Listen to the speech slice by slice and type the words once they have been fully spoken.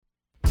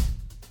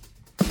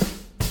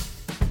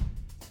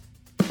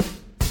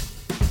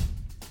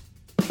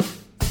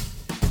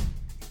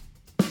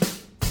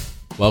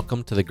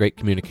Welcome to the Great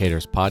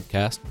Communicators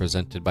podcast,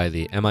 presented by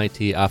the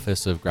MIT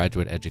Office of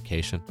Graduate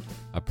Education,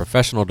 a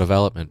professional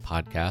development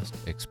podcast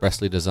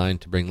expressly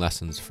designed to bring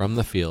lessons from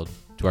the field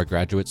to our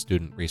graduate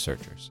student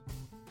researchers.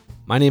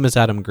 My name is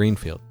Adam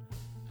Greenfield,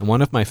 and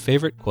one of my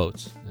favorite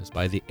quotes is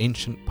by the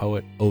ancient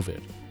poet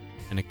Ovid,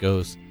 and it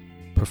goes,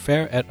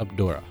 "Profer et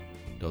obdura,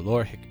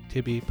 dolor hic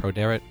tibi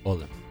proderet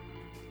olim."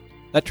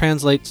 That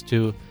translates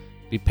to,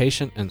 be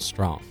patient and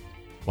strong.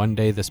 One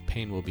day this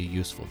pain will be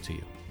useful to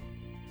you.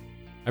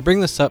 I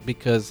bring this up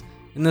because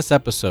in this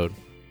episode,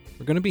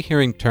 we're going to be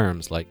hearing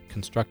terms like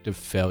constructive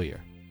failure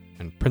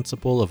and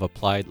principle of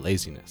applied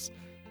laziness,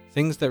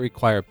 things that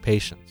require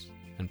patience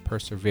and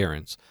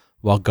perseverance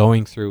while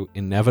going through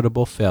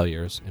inevitable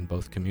failures in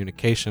both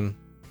communication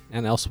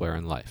and elsewhere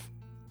in life.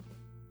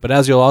 But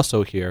as you'll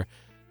also hear,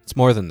 it's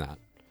more than that.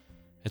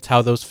 It's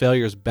how those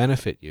failures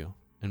benefit you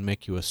and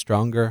make you a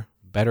stronger,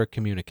 better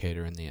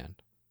communicator in the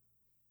end.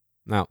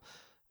 Now,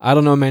 I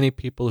don't know many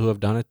people who have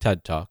done a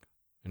TED Talk.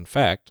 In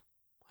fact,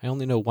 I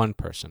only know one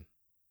person,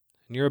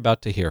 and you're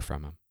about to hear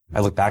from him. I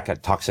look back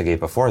at talks I gave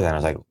before then, I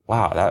was like,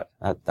 wow,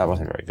 that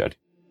wasn't very good.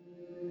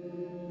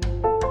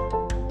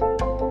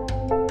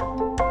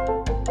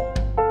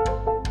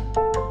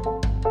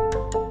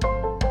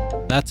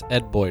 That's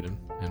Ed Boyden,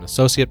 an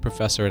associate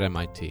professor at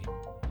MIT.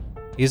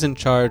 He's in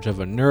charge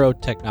of a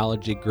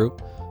neurotechnology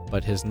group,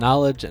 but his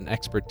knowledge and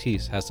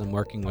expertise has him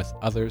working with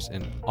others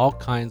in all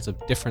kinds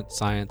of different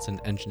science and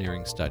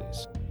engineering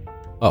studies.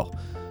 Oh,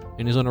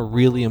 and he's on a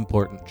really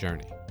important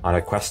journey. On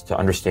a quest to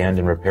understand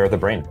and repair the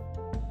brain.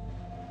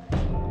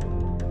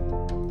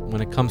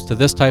 When it comes to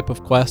this type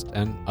of quest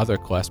and other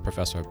quests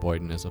Professor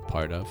Boyden is a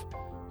part of,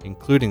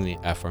 including the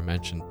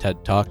aforementioned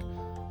TED Talk,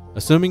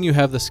 assuming you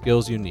have the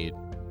skills you need,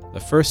 the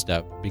first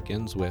step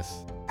begins with,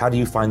 how do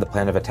you find the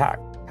plan of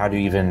attack? How do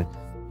you even,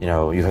 you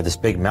have this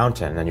big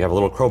mountain and you have a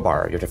little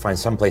crowbar. You have to find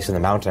some place in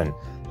the mountain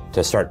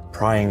to start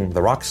prying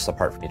the rocks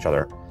apart from each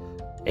other.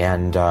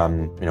 And,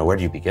 where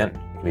do you begin?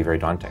 It can be very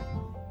daunting.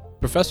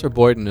 Professor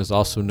Boyden is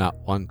also not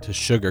one to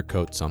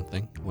sugarcoat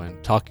something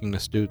when talking to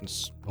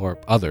students or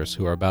others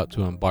who are about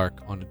to embark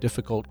on a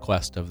difficult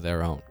quest of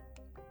their own.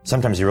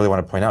 Sometimes you really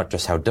want to point out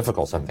just how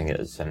difficult something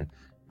is and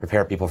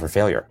prepare people for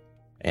failure.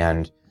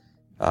 And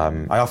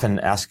I often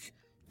ask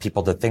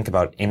people to think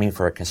about aiming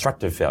for a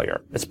constructive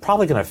failure. It's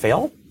probably going to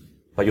fail,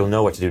 but you'll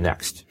know what to do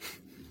next.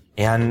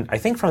 And I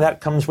think from that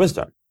comes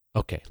wisdom.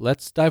 Okay,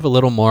 let's dive a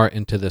little more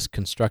into this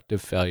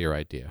constructive failure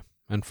idea,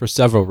 and for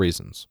several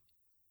reasons.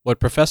 What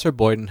Professor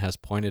Boyden has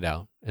pointed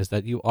out is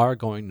that you are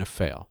going to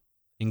fail,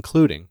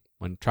 including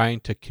when trying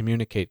to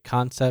communicate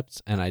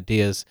concepts and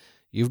ideas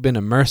you've been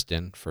immersed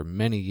in for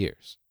many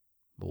years.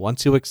 But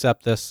once you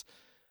accept this,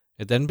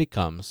 it then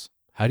becomes,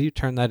 how do you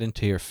turn that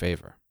into your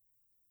favor?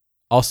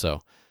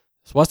 Also,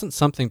 this wasn't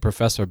something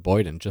Professor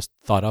Boyden just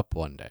thought up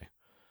one day.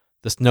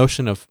 This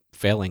notion of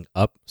failing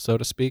up, so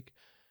to speak,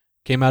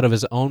 came out of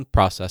his own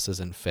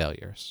processes and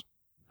failures.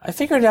 I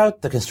figured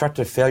out the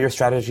constructive failure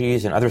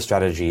strategies and other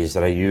strategies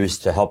that I use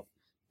to help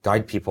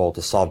guide people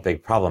to solve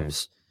big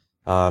problems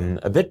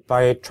a bit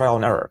by trial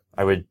and error.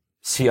 I would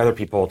see other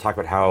people talk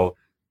about how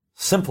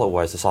simple it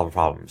was to solve a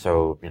problem.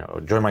 So,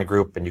 join my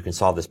group and you can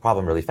solve this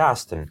problem really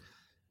fast. And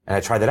I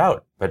tried that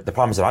out. But the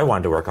problems that I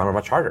wanted to work on were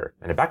much harder,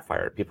 and it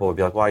backfired. People would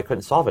be like, well, I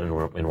couldn't solve it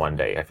in one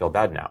day. I feel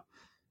bad now.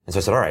 And so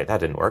I said, all right, that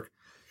didn't work.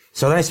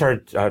 So then I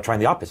started trying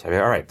the opposite. I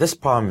said, all right, this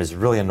problem is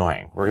really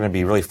annoying. We're going to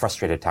be really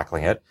frustrated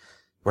tackling it.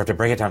 We have to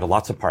break it down to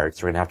lots of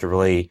parts. We're going to have to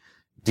really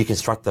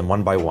deconstruct them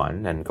one by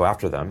one and go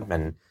after them.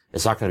 And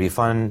it's not going to be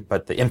fun,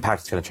 but the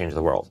impact is going to change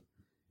the world.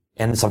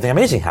 And something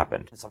amazing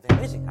happened.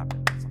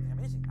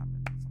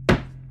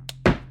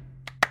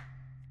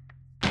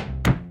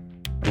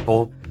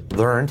 People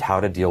learned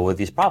how to deal with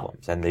these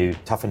problems, and they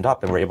toughened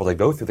up and were able to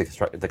go through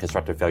the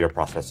constructive failure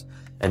process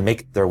and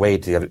make their way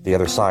to the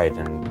other side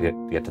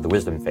and get to the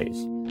wisdom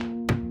phase.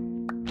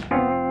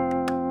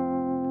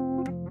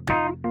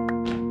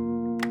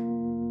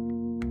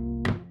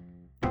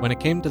 When it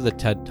came to the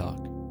TED Talk,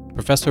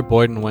 Professor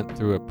Boyden went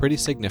through a pretty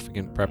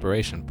significant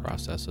preparation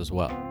process as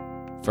well.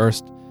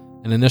 First,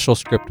 an initial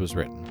script was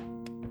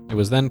written. It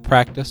was then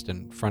practiced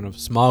in front of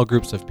small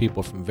groups of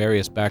people from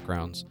various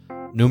backgrounds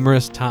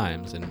numerous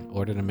times in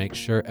order to make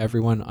sure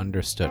everyone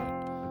understood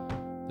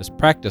it. This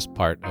practice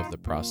part of the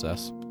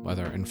process,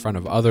 whether in front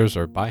of others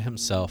or by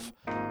himself,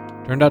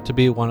 turned out to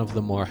be one of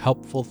the more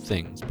helpful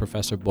things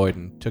Professor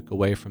Boyden took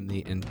away from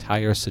the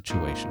entire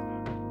situation.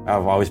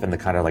 I've always been the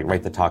kind of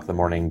write the talk the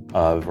morning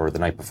of or the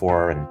night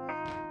before,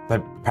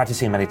 but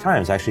practicing many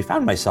times, I actually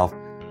found myself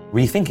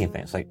rethinking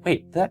things like,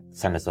 wait, that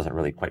sentence doesn't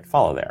really quite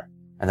follow there.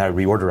 And then I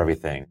reorder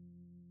everything.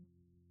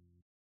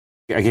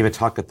 I gave a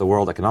talk at the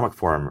World Economic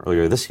Forum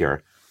earlier this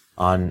year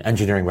on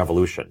engineering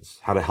revolutions,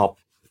 how to help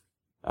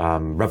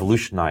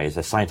revolutionize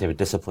a scientific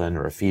discipline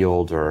or a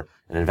field or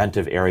an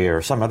inventive area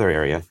or some other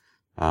area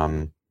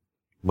when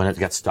it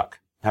gets stuck.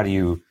 How do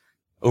you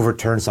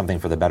overturn something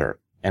for the better?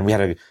 And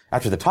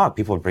after the talk,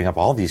 people would bring up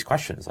all these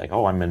questions like,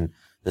 oh, I'm in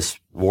this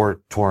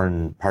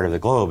war-torn part of the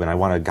globe and I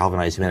want to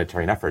galvanize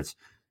humanitarian efforts.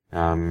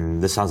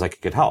 This sounds like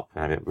it could help.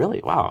 And I mean,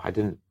 really? Wow. I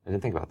didn't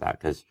think about that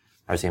because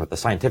I was thinking about the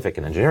scientific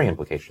and engineering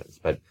implications.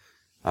 But,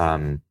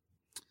 and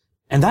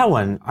that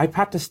one, I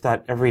practiced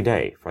that every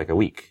day for like a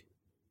week.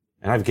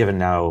 And I've given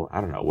now,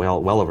 I don't know,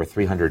 well over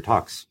 300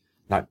 talks,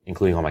 not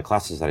including all my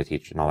classes that I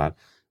teach and all that.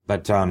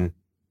 But,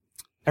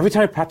 every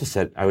time I practiced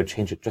it, I would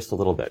change it just a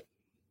little bit.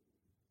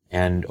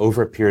 And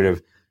over a period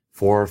of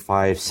 4,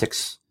 5,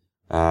 6,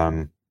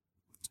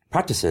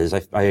 practices,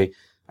 I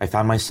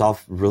found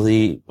myself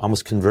really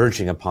almost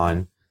converging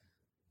upon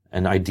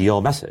an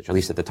ideal message, at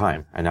least at the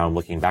time. And now I'm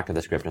looking back at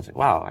the script and it's like,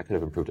 wow, I could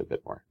have improved it a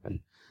bit more. But,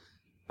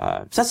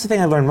 so that's the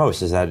thing I learned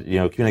most is that,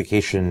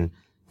 communication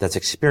that's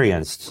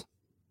experienced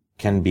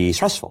can be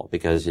stressful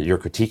because you're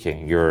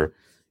critiquing,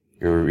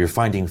 you're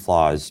finding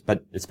flaws,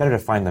 but it's better to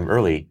find them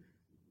early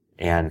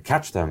and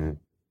catch them,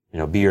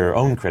 be your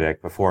own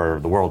critic before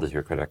the world is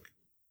your critic.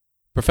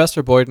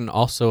 Professor Boyden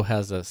also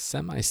has a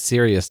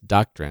semi-serious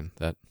doctrine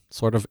that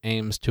sort of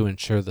aims to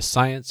ensure the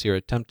science you're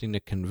attempting to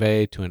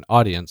convey to an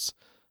audience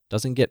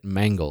doesn't get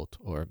mangled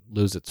or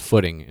lose its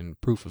footing in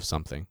proof of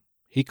something.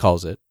 He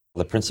calls it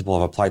the principle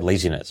of applied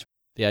laziness.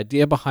 The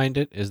idea behind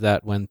it is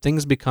that when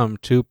things become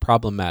too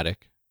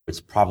problematic,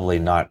 it's probably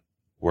not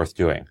worth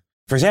doing.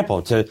 For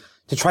example, to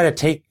try to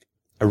take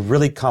a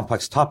really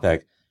complex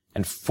topic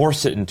and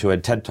force it into a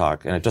TED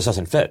Talk and it just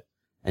doesn't fit,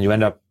 and you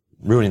end up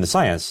ruining the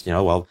science,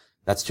 well,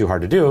 that's too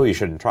hard to do. You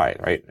shouldn't try it,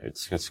 right?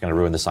 It's going to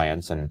ruin the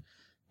science and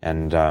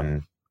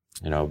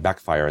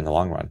backfire in the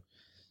long run.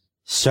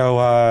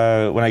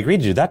 So, when I agreed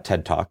to do that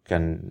TED Talk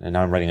and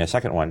now I'm writing a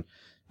second one,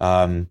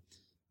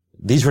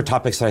 these were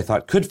topics that I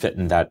thought could fit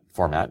in that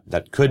format,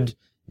 that could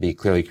be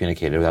clearly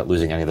communicated without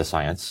losing any of the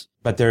science.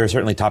 But there are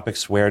certainly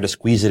topics where to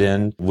squeeze it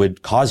in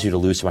would cause you to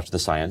lose so much of the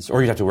science,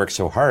 or you'd have to work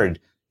so hard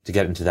to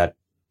get into that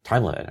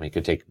time limit. I mean, it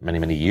could take many,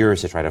 many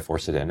years to try to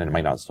force it in and it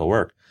might not still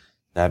work.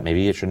 That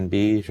maybe it shouldn't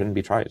be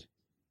tried.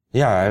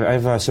 Yeah, I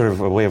have a sort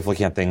of a way of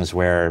looking at things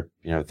where,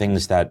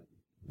 things that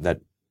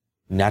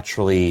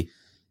naturally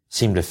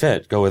seem to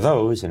fit, go with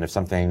those. And if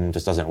something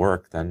just doesn't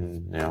work,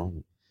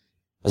 then,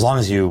 as long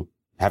as you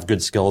have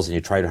good skills and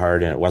you tried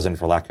hard and it wasn't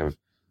for lack of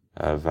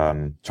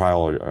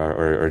trial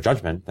or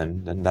judgment,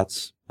 then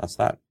that's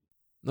that.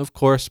 Of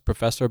course,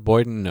 Professor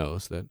Boyden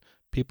knows that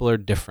people are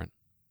different.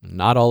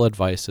 Not all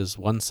advice is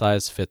one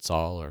size fits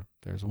all, or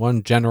there's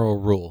one general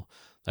rule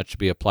that should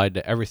be applied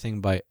to everything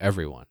by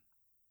everyone.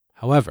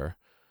 However,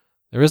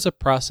 there is a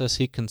process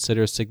he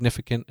considers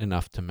significant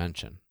enough to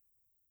mention.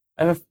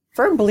 I have a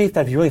firm belief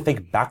that if you really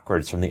think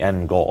backwards from the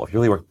end goal, if you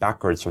really work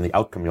backwards from the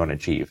outcome you want to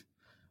achieve,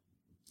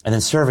 and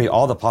then survey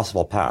all the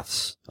possible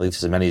paths, at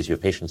least as many as you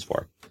have patience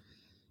for,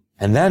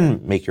 and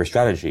then make your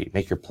strategy,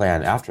 make your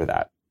plan after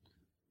that,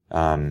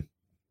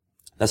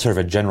 that's sort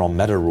of a general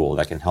meta rule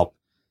that can help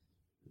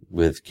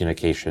with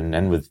communication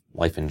and with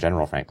life in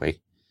general, frankly.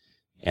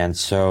 And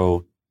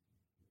so,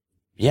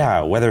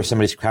 yeah, whether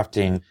somebody's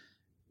crafting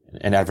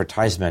an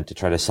advertisement to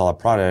try to sell a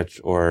product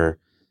or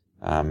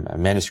a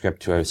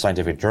manuscript to a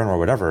scientific journal or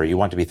whatever, you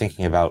want to be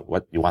thinking about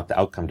what you want the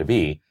outcome to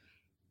be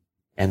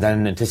and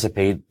then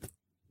anticipate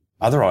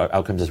other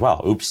outcomes as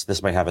well. Oops,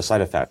 this might have a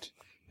side effect.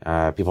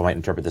 People might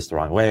interpret this the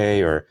wrong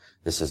way, or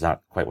this is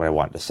not quite what I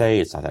want to say.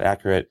 It's not that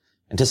accurate.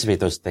 Anticipate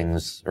those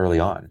things early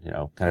on,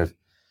 kind of,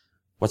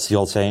 what's the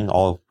old saying?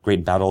 All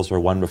great battles are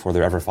won before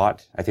they're ever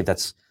fought. I think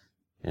that's,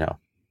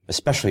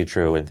 especially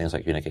true in things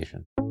like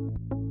communication.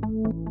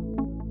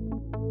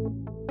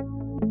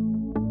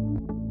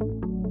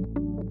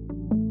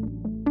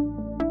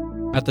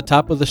 At the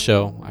top of the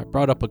show, I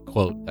brought up a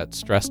quote that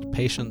stressed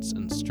patience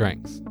and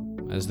strength,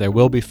 as there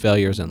will be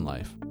failures in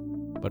life,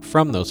 but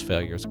from those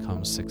failures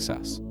comes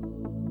success.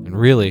 And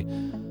really,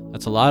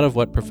 that's a lot of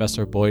what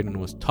Professor Boyden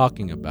was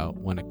talking about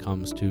when it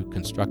comes to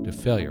constructive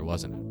failure,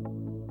 wasn't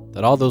it?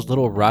 That all those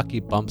little rocky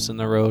bumps in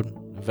the road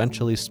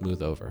eventually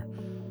smooth over.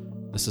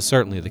 This is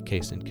certainly the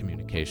case in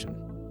communication.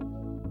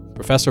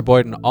 Professor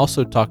Boyden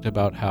also talked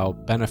about how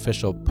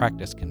beneficial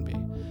practice can be.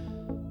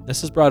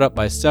 This is brought up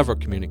by several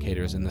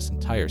communicators in this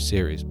entire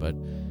series, but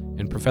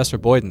in Professor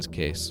Boyden's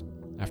case,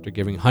 after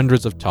giving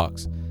hundreds of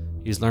talks,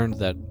 he's learned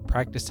that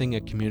practicing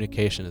a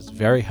communication is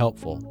very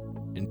helpful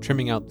in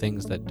trimming out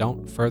things that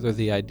don't further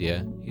the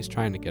idea he's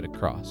trying to get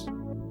across.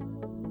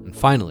 And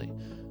finally,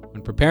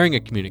 when preparing a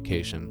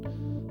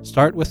communication,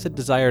 start with the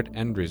desired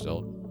end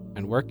result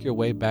and work your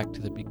way back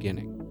to the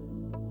beginning.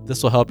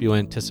 This will help you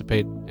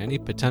anticipate any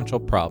potential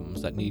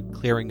problems that need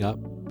clearing up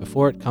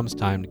before it comes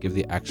time to give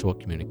the actual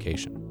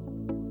communication.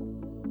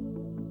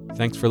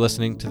 Thanks for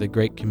listening to the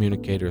Great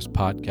Communicators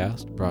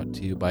podcast, brought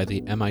to you by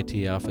the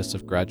MIT Office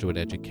of Graduate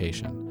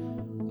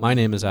Education. My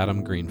name is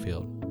Adam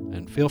Greenfield,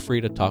 and feel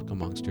free to talk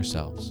amongst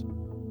yourselves.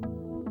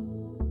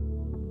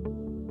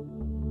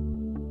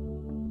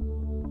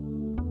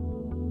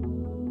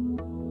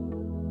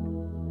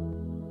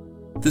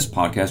 This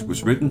podcast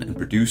was written and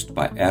produced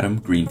by Adam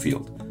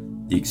Greenfield.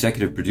 The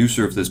executive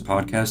producer of this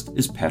podcast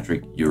is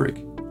Patrick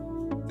Urich.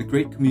 The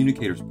Great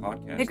Communicators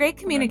podcast. The Great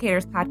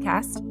Communicators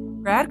podcast,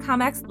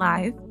 GradComX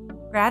Live,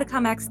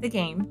 GradComX The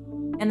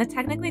Game, and the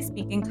Technically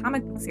Speaking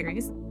comic book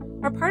series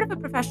are part of a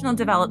professional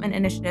development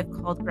initiative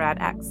called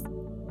GradX.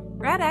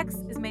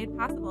 GradX is made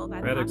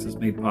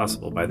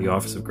possible by the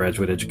Office of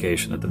Graduate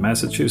Education at the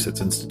Massachusetts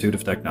Institute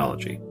of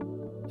Technology.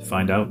 To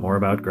find out more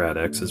about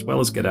GradX, as well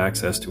as get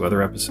access to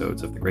other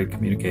episodes of the Great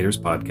Communicators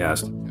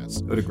podcast,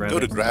 go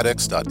to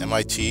gradx.mit.edu.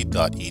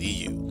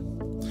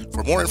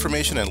 For more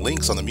information and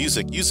links on the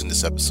music used in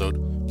this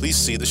episode, please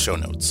see the show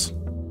notes.